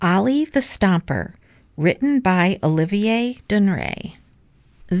Ollie the Stomper, written by Olivier Dunray.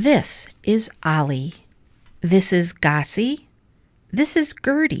 This is Ollie. This is Gossie. This is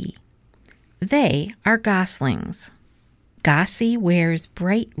Gertie. They are goslings. Gossie wears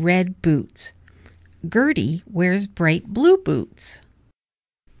bright red boots. Gertie wears bright blue boots.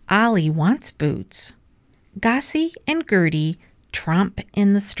 Ollie wants boots. Gossie and Gertie tromp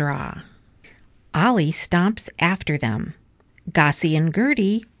in the straw. Ollie stomps after them. Gossie and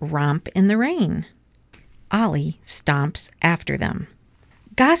Gertie romp in the rain. Ollie stomps after them.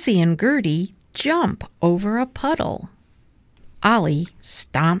 Gossie and Gertie jump over a puddle. Ollie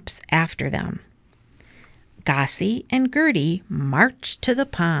stomps after them. Gossie and Gertie march to the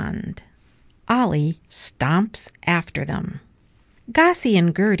pond. Ollie stomps after them. Gossie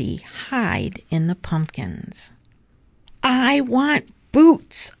and Gertie hide in the pumpkins. "I want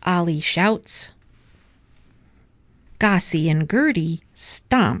boots," Ollie shouts. Gossie and Gertie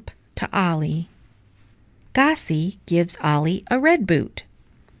stomp to Ollie. Gossie gives Ollie a red boot.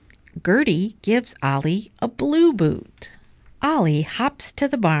 Gertie gives Ollie a blue boot. Ollie hops to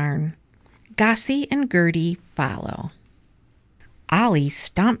the barn. Gossie and Gertie follow. Ollie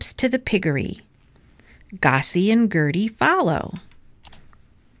stomps to the piggery. Gossie and Gertie follow.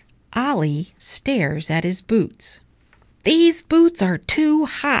 Ollie stares at his boots. "These boots are too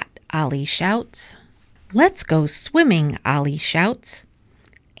hot," Ollie shouts. "Let's go swimming," Ollie shouts.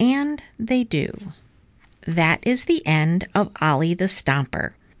 And they do. That is the end of Ollie the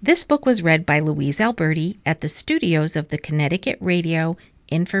Stomper. This book was read by Louise Alberti at the studios of the Connecticut Radio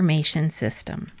Information System.